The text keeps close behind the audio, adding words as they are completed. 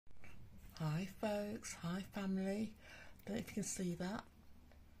Hi folks, hi family. Don't know if you can see that.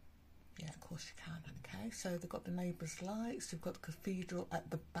 Yeah, of course you can. Okay, so they've got the neighbours' lights, you've got the cathedral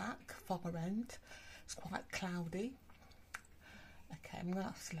at the back, far end. It's quite cloudy. Okay, I'm going to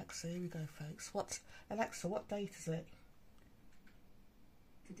ask Alexa, here we go folks. Alexa, what date is it?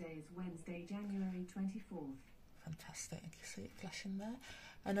 Today is Wednesday, January 24th. Fantastic, you see it flashing there?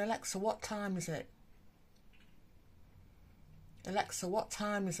 And Alexa, what time is it? Alexa, what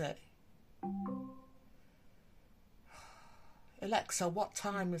time is it? Alexa, what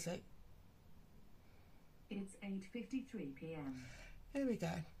time is it? It's 8:53 p.m. Here we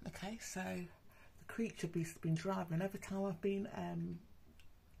go. Okay, so the creature beast has been driving. Every time I've been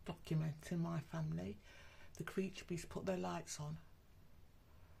documenting my family, the creature beast put their lights on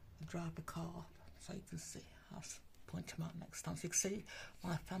and drive the car, so you can see. I'll point them out next time so you can see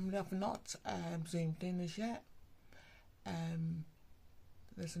my family. I've not zoomed in as yet.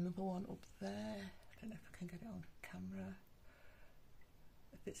 There's another one up there. I don't know if I can get it on camera.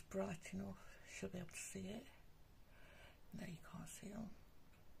 If it's bright enough, should be able to see it. No, you can't see it.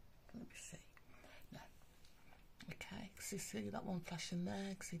 Let me see. No. Okay, so you see that one flashing there.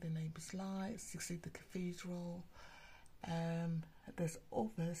 You can see the neighbours' lights. You can see the cathedral. There's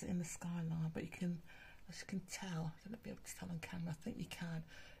others in the skyline, but you can, as you can tell, I don't know if you'll be able to tell on camera. I think you can.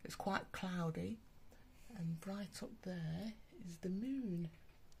 It's quite cloudy, and right up there is the moon.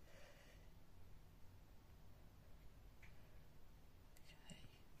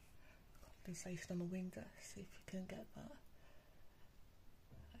 Sensation on the window, see if you can get that.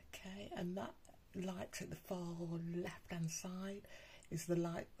 Okay, and that light at the far left hand side is the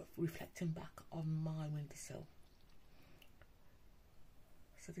light reflecting back on my windowsill.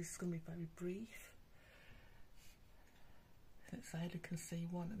 So this is going to be very brief. Since I only can see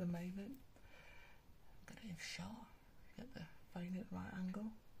one at the moment, get it in shot, get the phone at the right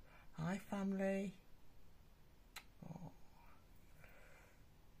angle. Hi family. Oh.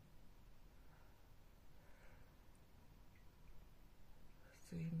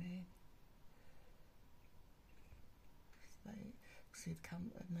 Zoom in. See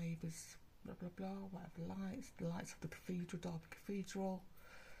the neighbours, blah blah blah, whatever lights, the lights of the cathedral, Derby Cathedral.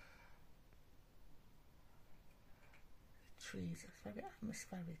 The trees, it's very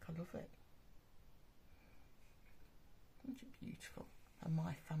atmospheric, I love it. Isn't it beautiful? And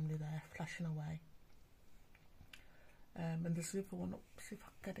my family there flashing away. And there's the other one up, see if I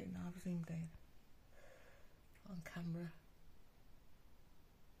can get it now, I've zoomed in on camera.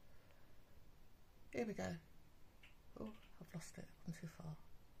 Here we go. Oh, I've lost it. I've gone too far.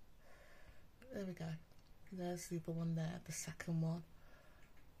 There we go. There's the other one there, the second one.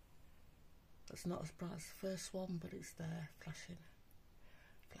 It's not as bright as the first one, but it's there,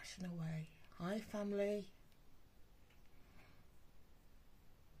 flashing away. Hi, family.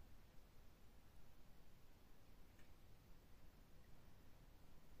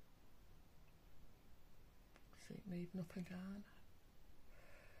 See it moving up and down.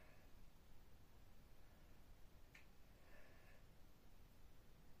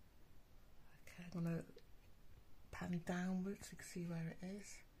 I'm going to pan downwards so you can see where it is.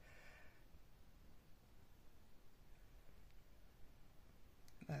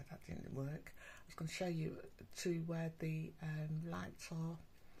 No, that didn't work. I was going to show you to where the lights are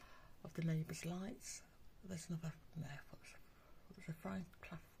of the neighbours' lights. There's another, no, there's a frying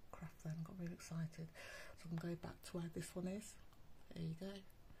craft there. I got really excited. So I'm going to go back to where this one is. There you go.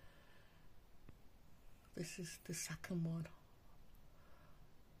 This is the second one.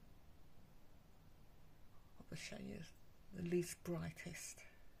 I'll show you the least brightest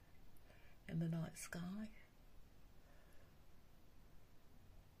in the night sky.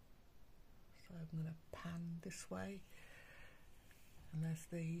 So I'm going to pan this way, and there's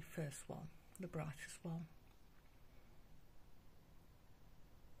the first one, the brightest one.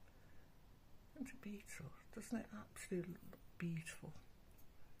 Isn't it beautiful? Doesn't it absolutely look beautiful?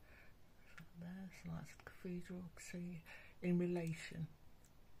 So there's the lights of the cathedral, see, in relation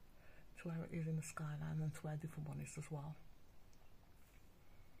to where it is in the skyline and to where a different one is as well.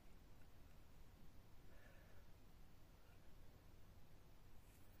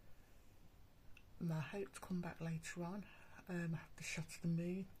 And I hope to come back later on. I have the shot of the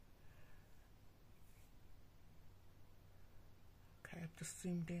moon. Okay, I've just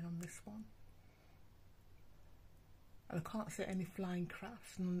zoomed in on this one. And I can't see any flying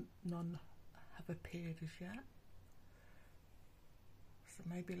crafts, none have appeared as yet. So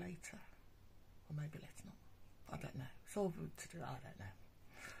maybe later. Or maybe let's not. I don't know. It's all to do. I don't know.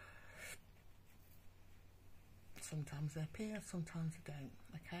 Sometimes they appear, sometimes they don't.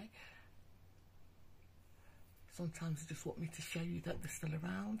 Okay. Sometimes they just want me to show you that they're still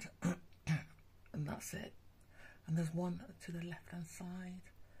around. and that's it. And there's one to the left hand side,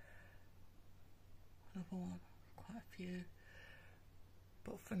 another one, quite a few.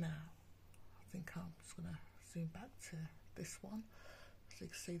 But for now, I think I'm just going to zoom back to this one. So you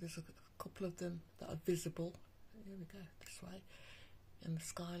can see there's a couple of them that are visible. Here we go, this way, in the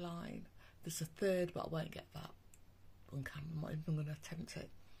skyline. There's a third, but I won't get that on camera. I'm not even going to attempt it.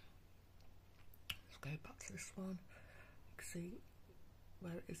 Let's go back to this one. You can see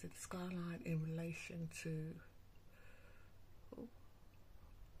where it is in the skyline in relation to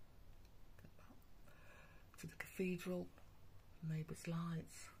the cathedral, neighbours'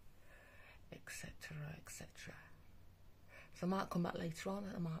 lights, etc, etc. So I might come back later on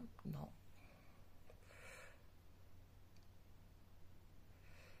and I might not.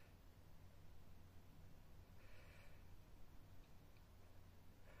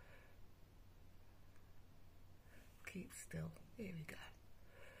 Keep still. Here we go.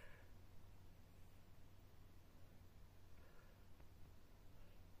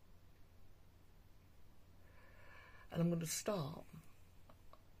 And I'm going to start,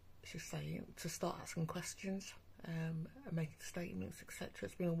 she's saying, to start asking questions and making statements, etc.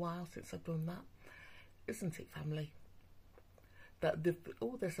 It's been a while since I've done that, isn't it, family? But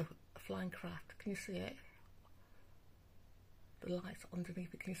oh, there's a flying craft. Can you see it? The lights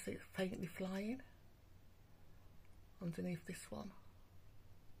underneath it. Can you see it faintly flying? Underneath this one,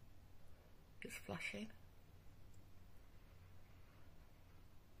 it's flashing.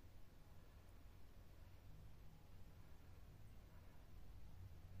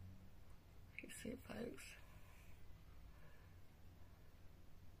 You see it, folks?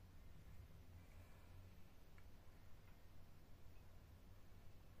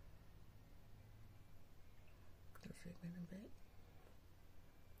 Gonna zoom in a bit.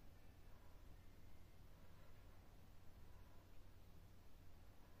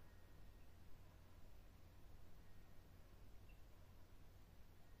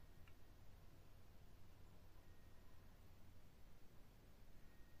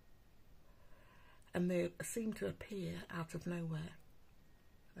 And they seem to appear out of nowhere,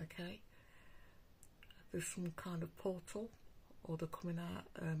 okay? There's some kind of portal, or they're coming out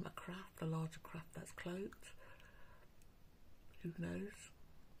a craft, a larger craft that's cloaked. Who knows?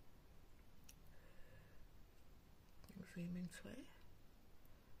 I'll zoom into it.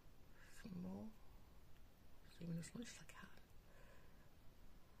 Some more. Zoom in as much as I can.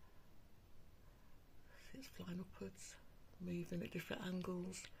 See, it's flying upwards, moving at different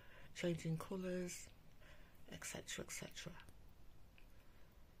angles, changing colours, etc, etc.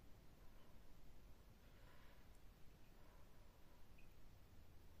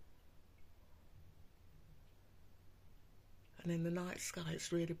 And in the night sky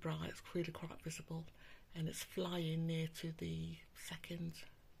it's really bright, it's really quite visible, and it's flying near to the second,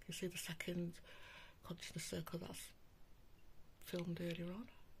 you see the second consciousness circle that's filmed earlier on?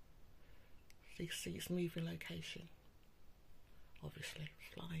 So you can see it's moving location, obviously,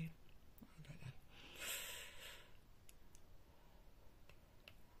 flying. I don't know.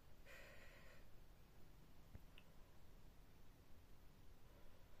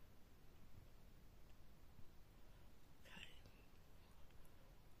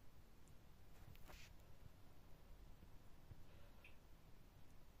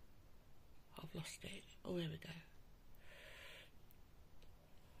 I've lost it. Oh, here we go.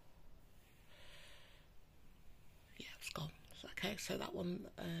 Yeah, it's gone. Okay, so that one,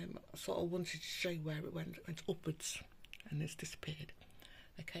 I sort of wanted to show you where it went upwards, and it's disappeared.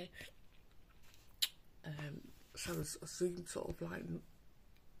 Okay. So I zoomed sort of like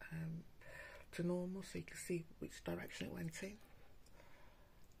to normal, so you can see which direction it went in.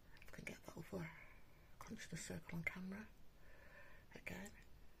 If I can get that over consciousness circle on camera again.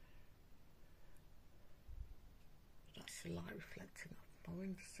 That's the light reflecting off my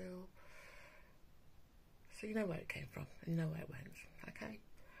windowsill. So you know where it came from, and you know where it went, okay?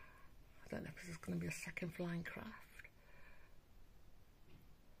 I don't know if this is going to be a second flying craft.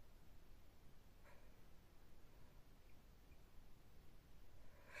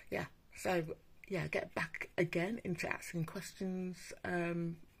 Yeah, so, yeah, get back again into asking questions,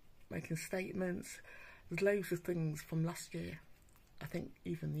 making statements. There's loads of things from last year, I think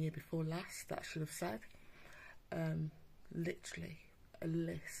even the year before last, that I should have said. Literally a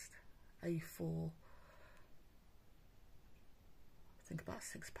list, A4, I think about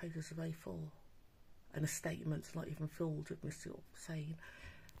 6 pages of A4, and a statement's not even filled with me still saying,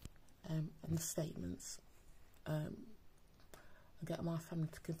 and the statements. I get my family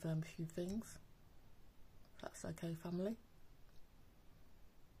to confirm a few things. That's okay, family.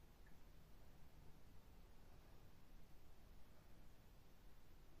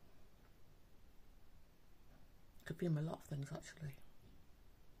 film a lot of things actually.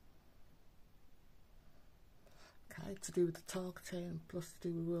 Okay, to do with the targeting, plus to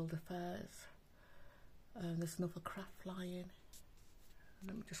do with world affairs. There's another craft flying.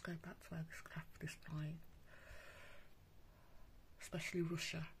 Let me just go back to where this craft is flying. Especially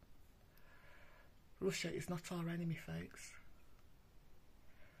Russia. Russia is not our enemy, folks.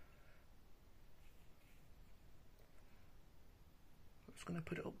 I'm just going to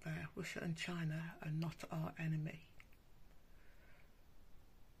put it up there. Russia and China are not our enemy.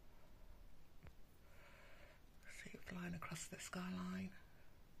 See it flying across the skyline.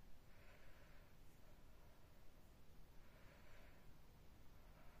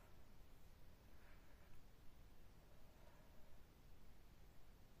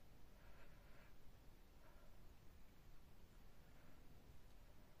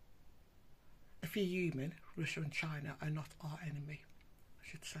 If you're human, Russia and China are not our enemy, I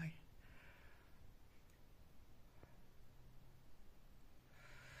should say.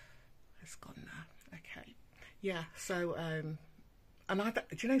 It's gone now. Okay. Yeah, so, and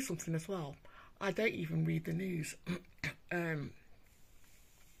do you know something as well? I don't even read the news.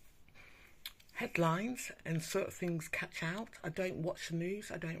 Headlines and sort of things catch out. I don't watch the news.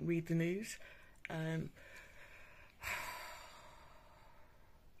 I don't read the news.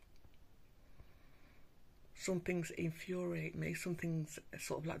 Some things infuriate me. Some things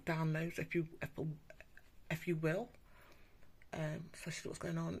sort of like downloads, if you will. Especially what's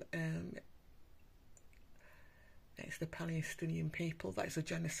going on. It's the Palestinian people. That is a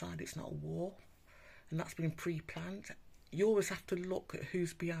genocide. It's not a war, and that's been pre-planned. You always have to look at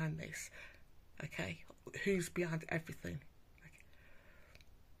who's behind this. Okay, who's behind everything. Okay.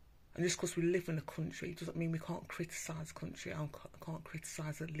 And just because we live in a country doesn't mean we can't criticise the country. I can't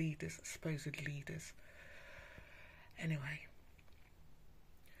criticise the leaders, supposed leaders. Anyway,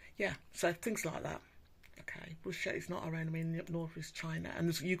 yeah, so things like that. Okay, Russia is not our enemy, nor is China, and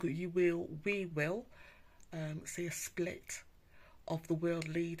we will see a split of the world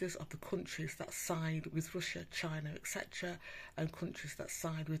leaders of the countries that side with Russia, China, etc., and countries that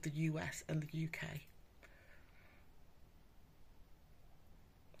side with the US and the UK.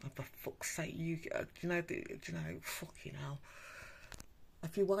 Oh, for fuck's sake, fucking hell.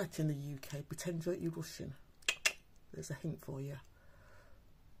 If you're white in the UK, pretend that you're Russian. There's a hint for you.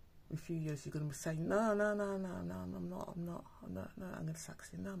 In a few years, you're going to be saying, no, I'm not, no,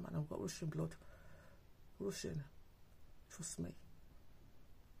 Anglo-Saxon, no, man, I've got Russian blood. Russian. Trust me.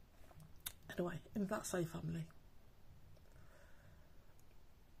 Anyway, in that say family.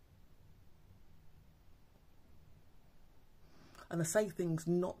 And I say things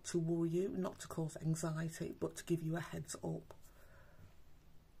not to worry you, not to cause anxiety, but to give you a heads up.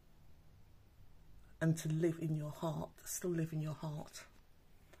 And to live in your heart, still live in your heart.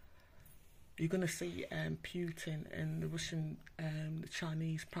 You're going to see Putin and the Russian, the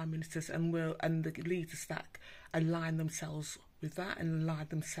Chinese prime ministers and the leaders that align themselves with that and align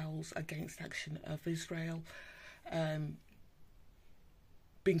themselves against the action of Israel,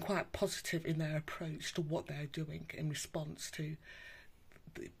 being quite positive in their approach to what they're doing in response to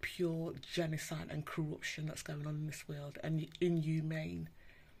the pure genocide and corruption that's going on in this world and the inhumane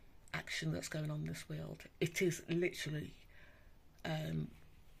action that's going on in this world. It is literally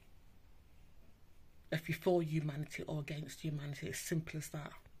if you're for humanity or against humanity, as simple as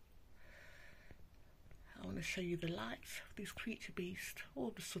that. I want to show you the lights of this creature beast all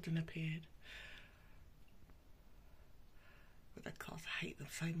of a sudden appeared. But of course I hate them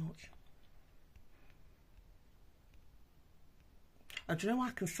so much. And do you know why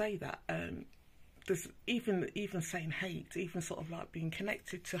I can say that? There's even saying hate, even sort of like being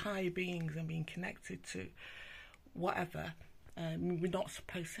connected to higher beings and being connected to whatever. We're not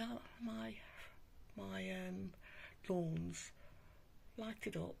supposed to. My lawns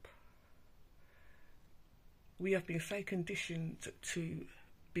lighted up. We have been so conditioned to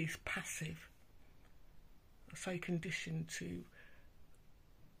be passive, so conditioned to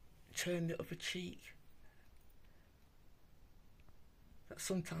turn the other cheek, that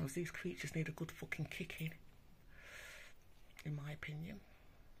sometimes these creatures need a good fucking kicking, in my opinion.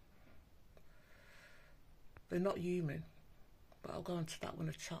 They're not human, but I'll go on to that when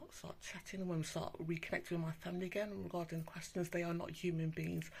I start chatting and when we start reconnecting with my family again regarding the questions. They are not human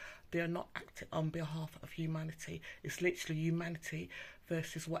beings. They are not acting on behalf of humanity. It's literally humanity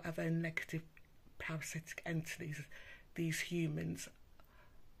versus whatever negative parasitic entities, these humans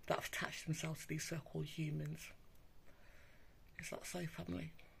that have attached themselves to these so-called humans. Is that so,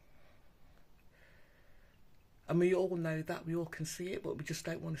 family? And we all know that, we all can see it, but we just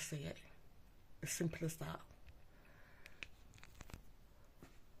don't want to see it. As simple as that.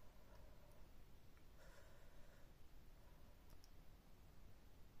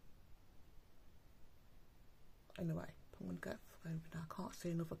 Anyway, I'm going to go over now. I can't see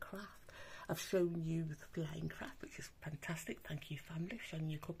another craft. I've shown you the flame craft, which is fantastic. Thank you, family. I've shown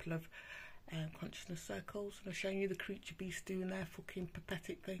you a couple of consciousness circles, and I've shown you the creature beasts doing their fucking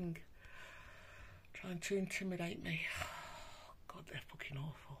pathetic thing, trying to intimidate me. God, they're fucking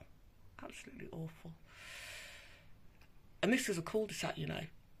awful. Absolutely awful. And this is a cul-de-sac, you know.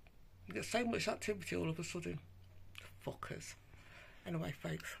 You get so much activity all of a sudden. Fuckers. Anyway,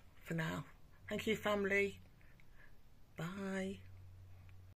 folks, for now, thank you, family. Bye.